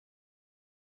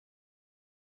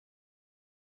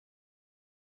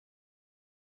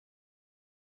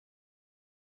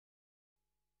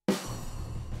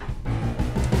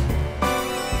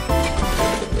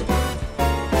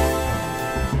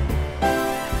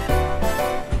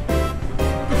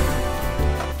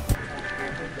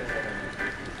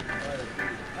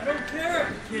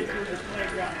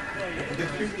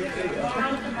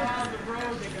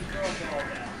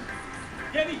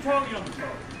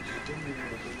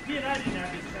Me and I didn't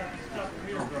have this stuff when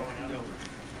we were growing up. No,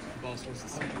 boss was the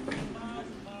same.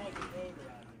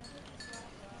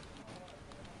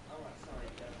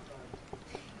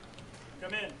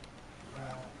 Come in.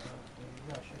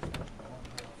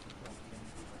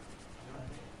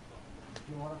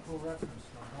 You want a full reference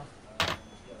number?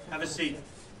 Have a seat.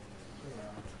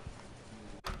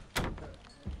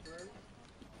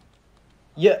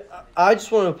 Yeah, I just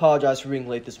want to apologize for being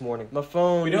late this morning. My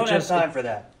phone... We don't have time for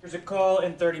that. There's a call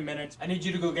in 30 minutes. I need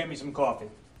you to go get me some coffee.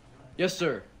 Yes,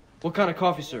 sir. What kind of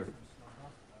coffee, sir?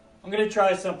 I'm gonna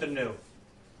try something new.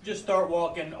 Just start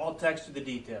walking, I'll text you the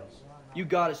details. You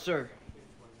got it, sir.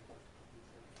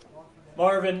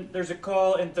 Marvin, there's a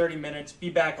call in 30 minutes. Be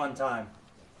back on time.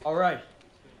 All right.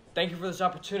 Thank you for this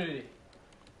opportunity.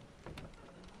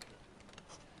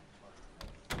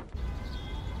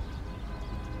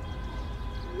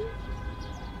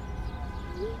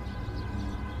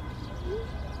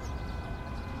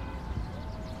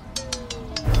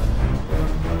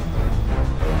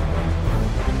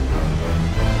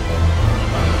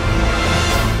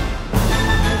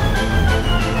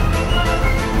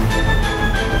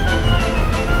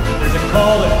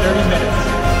 Call in 30 minutes.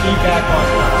 Be back on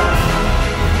time.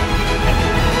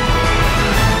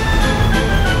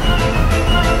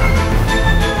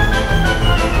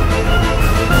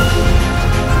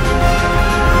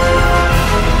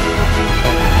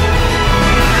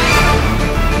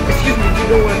 Excuse me, you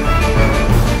know what?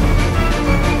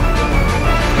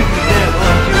 Excuse me, damn,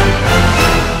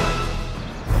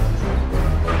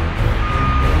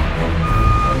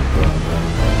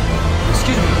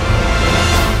 Excuse me.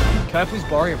 Can I please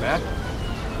borrow your Mac?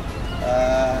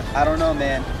 I don't know,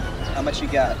 man. How much you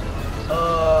got?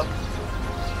 I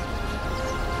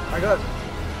got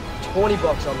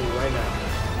 $20 on me right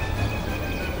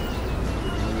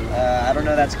now. I don't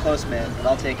know, that's close, man, but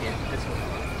I'll take it.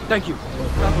 Thank you.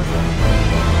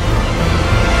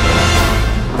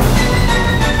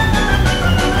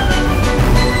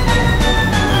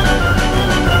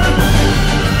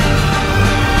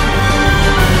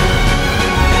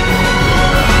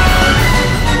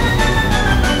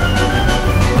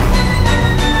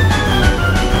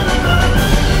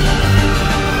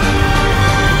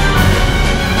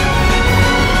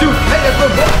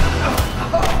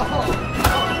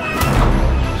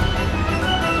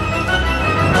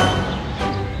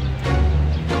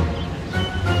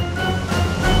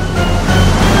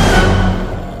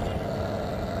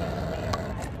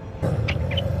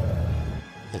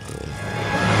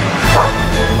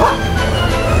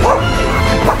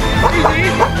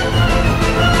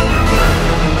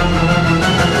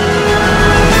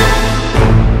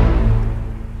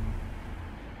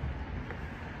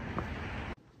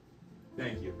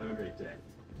 Thank you. Have a great day.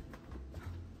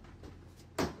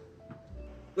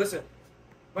 Listen,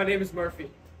 my name is Murphy,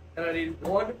 and I need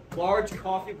one large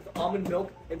coffee with almond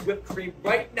milk and whipped cream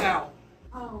right now.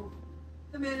 Oh,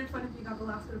 the man in front of you got the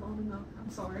last bit of almond milk. I'm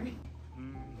sorry.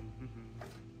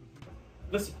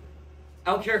 Listen,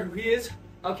 I don't care who he is,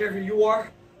 I don't care who you are.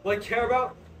 What I care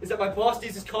about is that my boss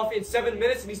needs his coffee in 7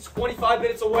 minutes and he's 25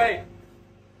 minutes away.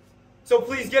 So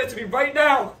please get it to me right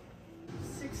now.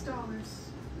 $6.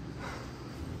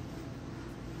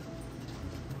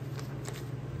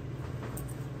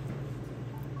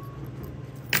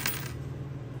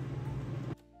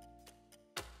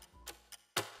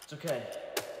 It's okay.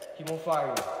 He won't fire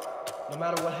you. No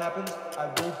matter what happens, I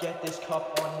will get this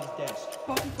cup on his desk.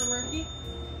 Coffee for Murphy?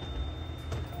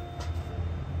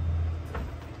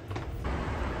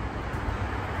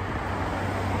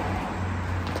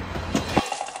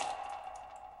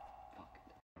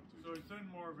 So I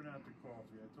sent Marvin out to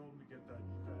coffee. I told him to get that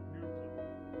new clip.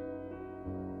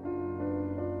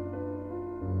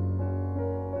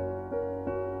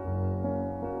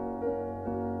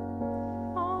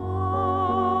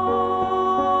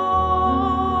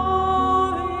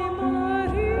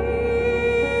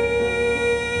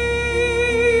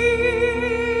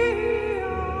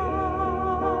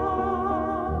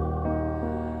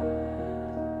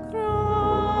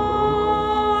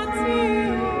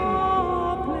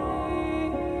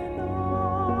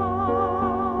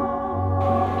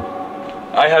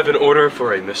 I have an order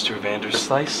for a Mr.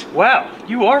 Vanderslice. Wow,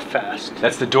 you are fast.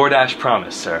 That's the DoorDash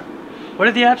promise, sir. What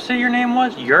did the app say your name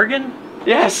was? Jurgen?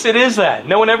 Yes, it is that.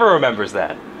 No one ever remembers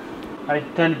that. I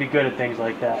tend to be good at things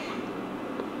like that.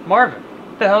 Marvin,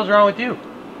 what the hell's wrong with you?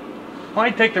 Why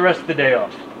don't you take the rest of the day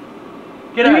off?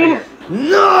 Get out of here.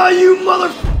 No, you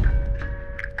mother...